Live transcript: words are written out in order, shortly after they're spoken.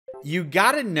You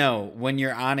gotta know when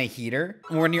you're on a heater.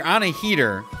 When you're on a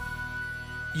heater,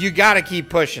 you gotta keep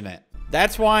pushing it.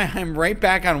 That's why I'm right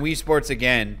back on Wii Sports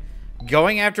again,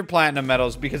 going after platinum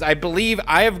medals, because I believe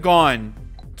I have gone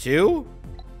 2?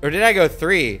 Or did I go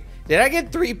 3? Did I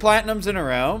get 3 platinums in a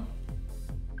row?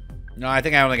 No, I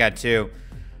think I only got 2.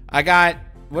 I got,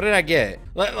 what did I get?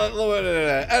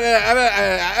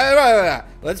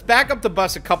 Let's back up the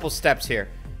bus a couple steps here.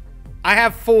 I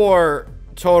have 4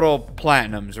 total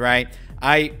platinums, right?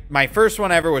 My first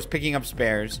one ever was picking up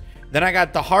spares. Then I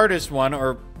got the hardest one,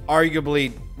 or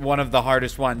arguably one of the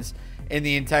hardest ones in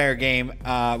the entire game,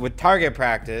 with target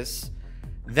practice.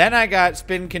 Then I got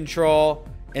spin control,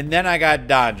 and then I got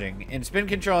dodging. In spin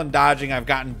control and dodging, I've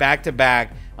gotten back to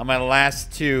back on my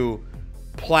last 2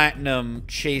 platinum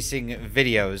chasing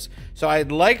videos. So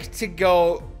I'd like to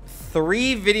go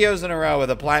 3 videos in a row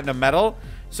with a platinum medal.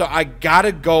 So I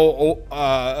gotta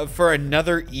go for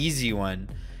another easy one.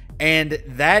 And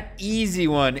that easy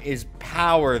one is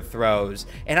power throws.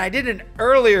 And I did an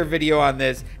earlier video on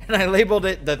this, and I labeled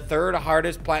it the 3rd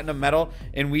hardest platinum medal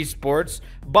in Wii Sports.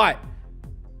 But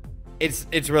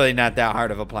it's really not that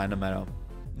hard of a platinum medal.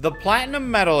 The platinum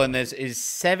medal in this is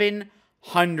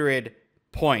 700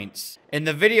 points. And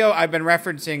the video I've been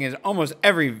referencing is almost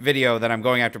every video that I'm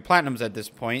going after platinums at this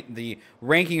point. The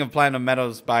ranking of platinum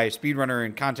medals by speedrunner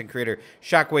and content creator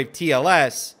Shockwave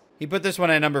TLS. He put this one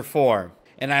at number 4.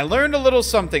 And I learned a little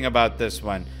something about this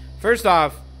one. First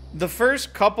off, the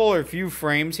first couple or few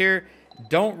frames here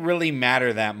don't really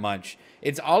matter that much.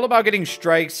 It's all about getting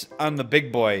strikes on the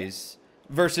big boys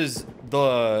versus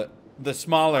the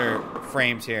smaller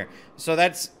frames here. So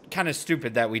that's kind of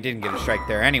stupid that we didn't get a strike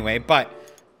there anyway. But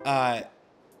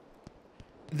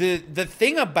the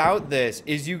thing about this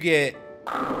is you get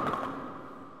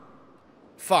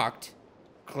fucked,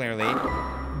 clearly.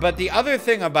 But the other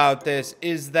thing about this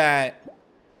is that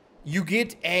you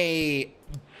get a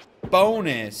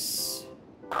bonus.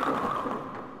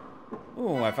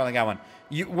 Ooh, I finally got one.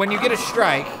 When you get a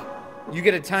strike, you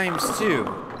get a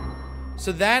 ×2.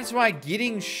 So that's why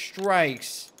getting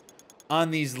strikes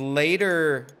on these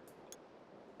later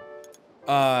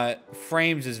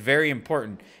frames is very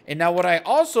important. And now what I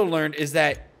also learned is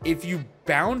that if you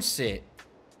bounce it,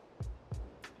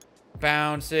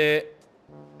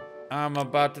 I'm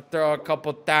about to throw a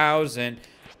couple thousand,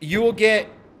 you will get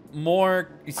more.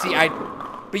 You see,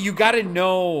 but you gotta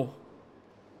know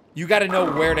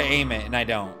where to aim it, and I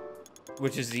don't,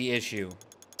 which is the issue.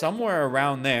 Somewhere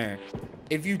around there.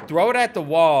 If you throw it at the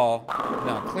wall,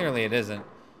 no, clearly it isn't.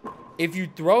 If you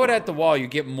throw it at the wall, you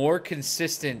get more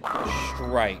consistent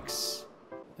strikes.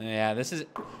 Yeah, this is,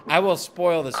 I will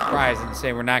spoil the surprise and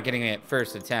say we're not getting it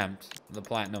first attempt. The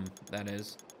platinum, that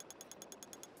is.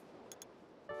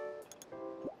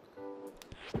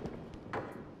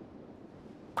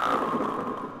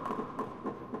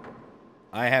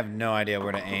 I have no idea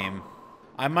where to aim.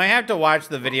 I might have to watch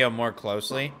the video more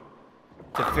closely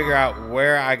to figure out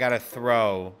where I gotta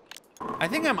throw. I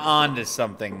think I'm on to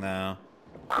something, though.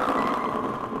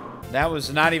 That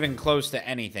was not even close to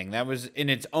anything. That was in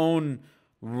its own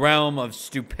realm of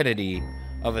stupidity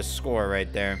of a score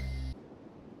right there.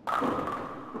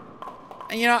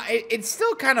 And, you know, it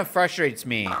still kind of frustrates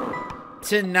me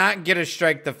to not get a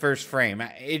strike the first frame.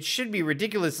 It should be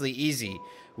ridiculously easy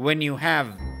when you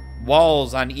have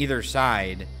walls on either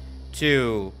side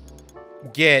to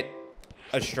get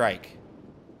a strike.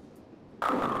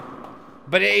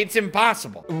 But it's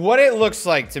impossible. What it looks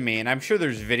like to me, and I'm sure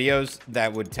there's videos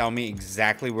that would tell me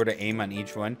exactly where to aim on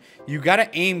each one. You gotta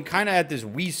aim kind of at this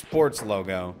Wii Sports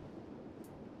logo.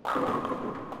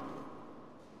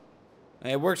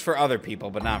 It works for other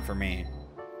people, but not for me.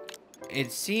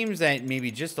 It seems that maybe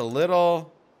just a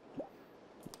little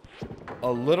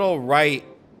right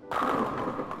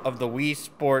of the Wii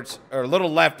Sports, or a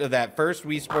little left of that first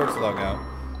Wii Sports logo.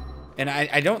 And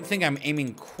I don't think I'm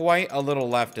aiming quite a little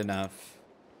left enough.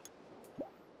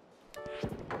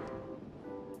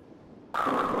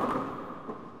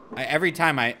 Every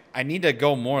time I need to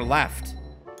go more left.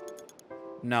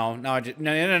 No.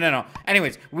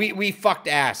 Anyways, we fucked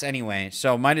ass anyway,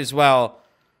 so might as well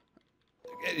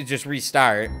just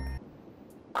restart.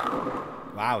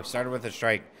 Wow, we started with a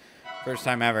strike. First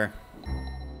time ever.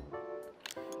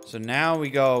 So now we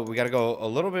gotta go a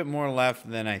little bit more left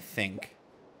than I think.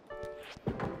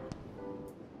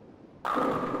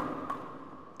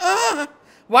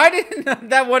 Why didn't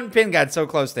that one pin got so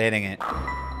close to hitting it?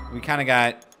 We kind of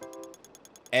got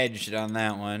edged on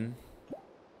that one.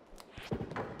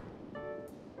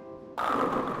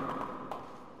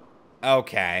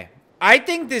 Okay. I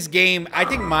think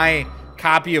my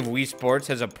copy of Wii Sports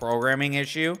has a programming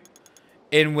issue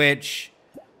in which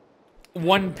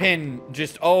one pin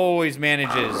just always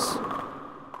manages.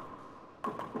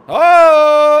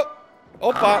 Oh!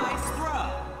 Opa. Nice throw.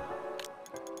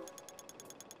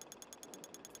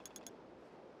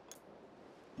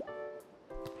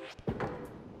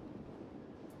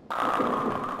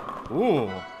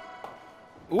 Ooh.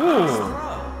 Ooh.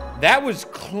 That was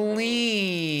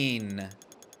clean.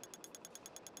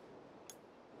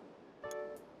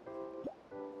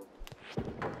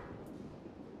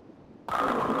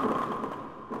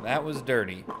 That was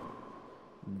dirty.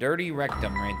 Dirty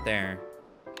rectum right there.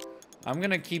 I'm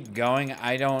gonna keep going.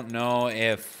 I don't know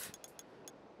if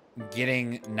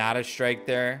getting not a strike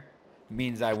there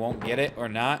means I won't get it or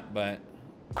not, but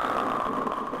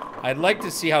I'd like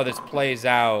to see how this plays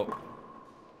out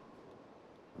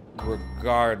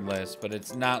regardless, but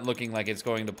it's not looking like it's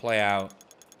going to play out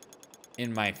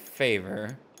in my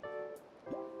favor.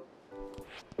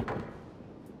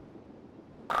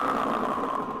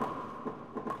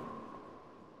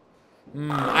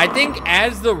 I think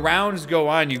as the rounds go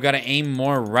on, you've got to aim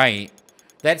more right.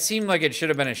 That seemed like it should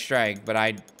have been a strike, but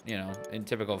I, you know, in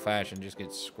typical fashion, just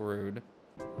get screwed.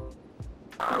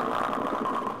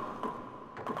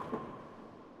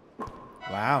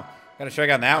 Wow. Got a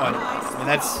strike on that one. I mean,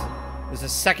 that's the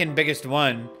second biggest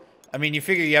one. I mean, you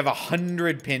figure you have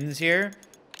 100 pins here,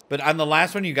 but on the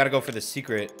last one, you got to go for the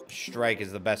secret strike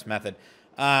is the best method.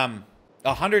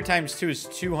 100 times 2 is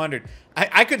 200.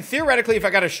 I could theoretically, if I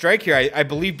got a strike here, I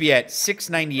believe be at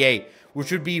 698,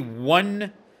 which would be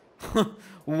one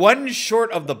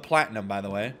short of the platinum, by the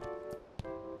way.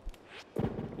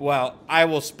 Well, I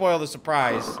will spoil the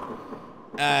surprise.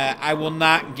 I will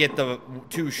not get the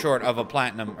too short of a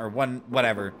platinum or one,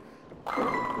 whatever.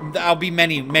 I'll be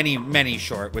many, many, many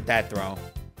short with that throw.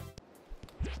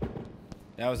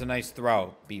 That was a nice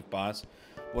throw, Beef Boss.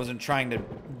 Wasn't trying to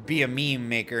be a meme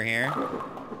maker here.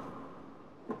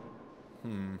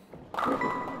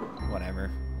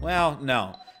 Whatever. Well,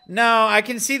 no. No, I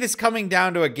can see this coming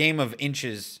down to a game of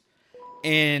inches.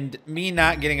 And me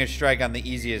not getting a strike on the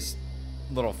easiest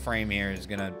little frame here is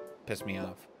gonna piss me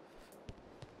off.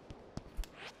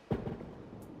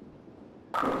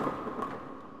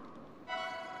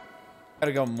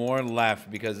 Gotta go more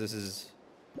left because this is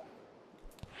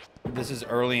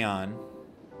early on.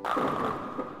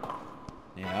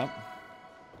 Yep.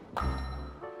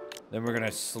 Then we're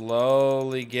gonna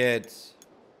slowly get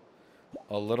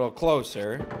a little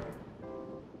closer.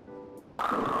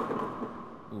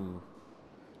 Ooh.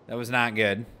 That was not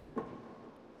good.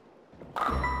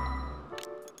 I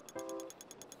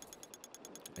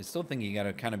still think you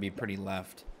gotta kind of be pretty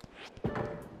left.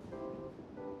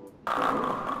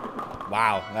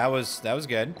 Wow, that was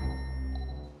good.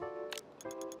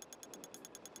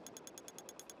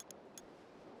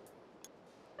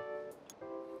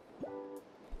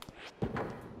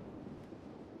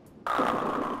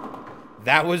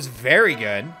 That was very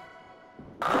good.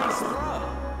 Nice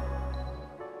throw.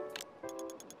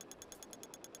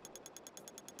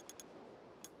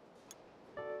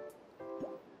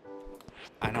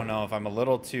 I don't know if I'm a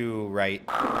little too right.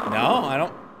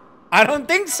 No, I don't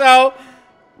think so.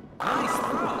 Nice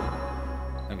throw.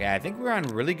 Okay, I think we're on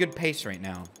really good pace right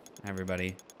now,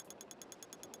 everybody.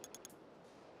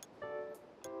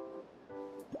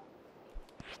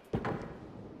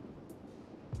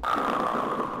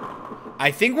 I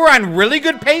think we're on really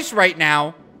good pace right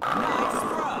now. Nice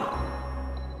throw.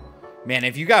 Man,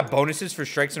 if you got bonuses for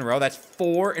strikes in a row, that's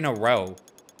 4 in a row.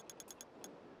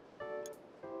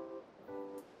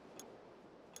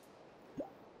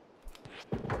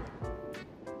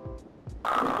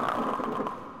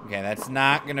 Okay, that's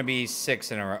not gonna be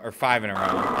 6 in a row or 5 in a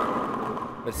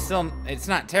row. But still, it's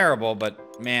not terrible,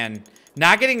 but man,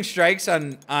 not getting strikes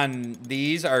on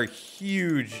these are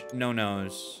huge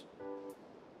no-nos.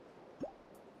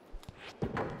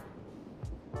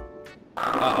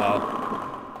 Uh-oh.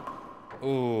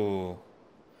 Ooh.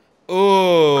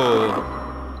 Ooh.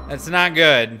 That's not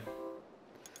good.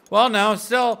 Well, no,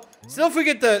 still if we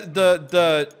get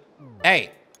the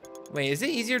hey. Wait, is it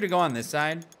easier to go on this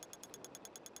side?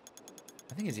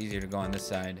 I think it's easier to go on this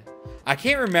side. I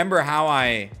can't remember how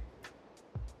I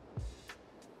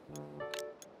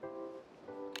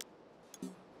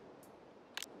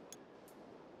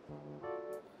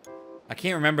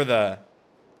can't remember the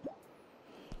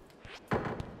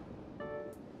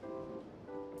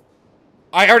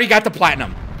I already got the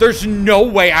platinum. There's no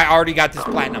way I already got this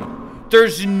platinum.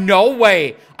 There's no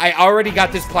way I already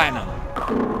got this platinum.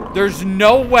 There's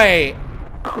no way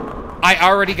I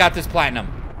already got this platinum.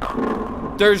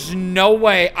 There's no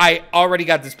way I already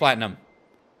got this platinum.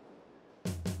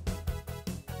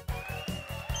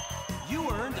 You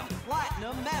earned a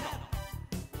platinum medal.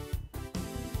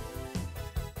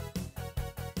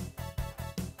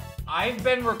 I've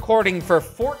been recording for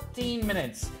 14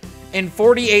 minutes and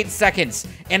 48 seconds.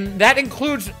 And that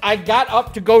includes, I got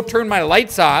up to go turn my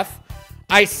lights off.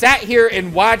 I sat here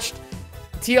and watched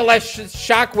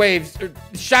Shockwave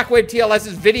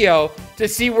TLS's video to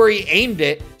see where he aimed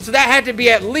it. So that had to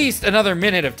be at least another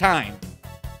minute of time.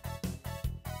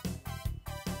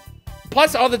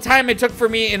 Plus all the time it took for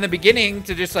me in the beginning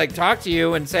to just like talk to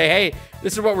you and say, hey,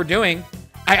 this is what we're doing.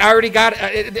 I already got,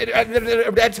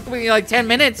 that took me like 10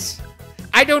 minutes.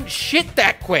 I don't shit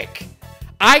that quick.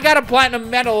 I got a platinum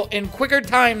medal in quicker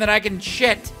time than I can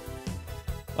shit.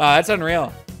 Wow, that's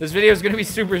unreal. This video is gonna be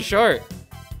super short.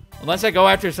 Unless I go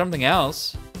after something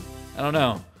else. I don't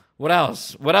know. What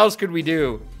else? What else could we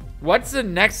do? What's the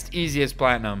next easiest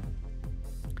platinum?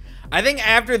 I think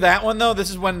after that one though, this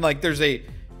is when like there's a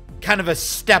kind of a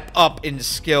step up in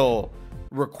skill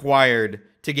required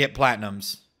to get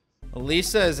platinums.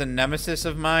 Elisa is a nemesis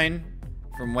of mine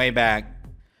from way back.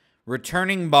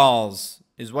 Returning balls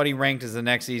is what he ranked as the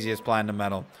next easiest platinum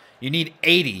medal. You need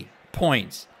 80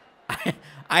 points.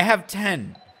 I have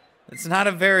 10. It's not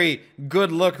a very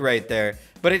good look right there.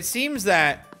 But it seems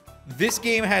that this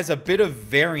game has a bit of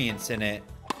variance in it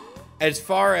as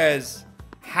far as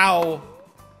how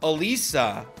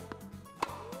Elisa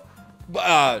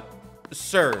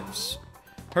serves.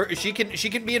 She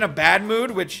can be in a bad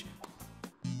mood, which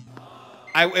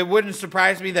it wouldn't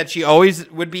surprise me that she always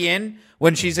would be in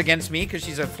when she's against me because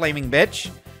she's a flaming bitch.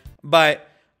 But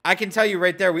I can tell you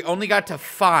right there, we only got to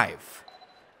 5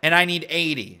 and I need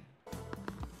 80.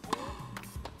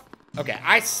 Okay,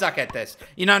 I suck at this.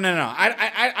 No.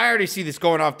 I already see this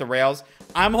going off the rails.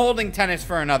 I'm holding tennis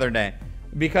for another day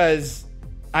because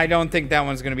I don't think that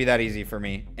one's going to be that easy for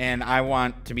me. And I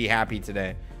want to be happy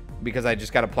today because I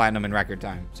just got a platinum in record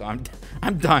time. So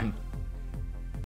I'm done.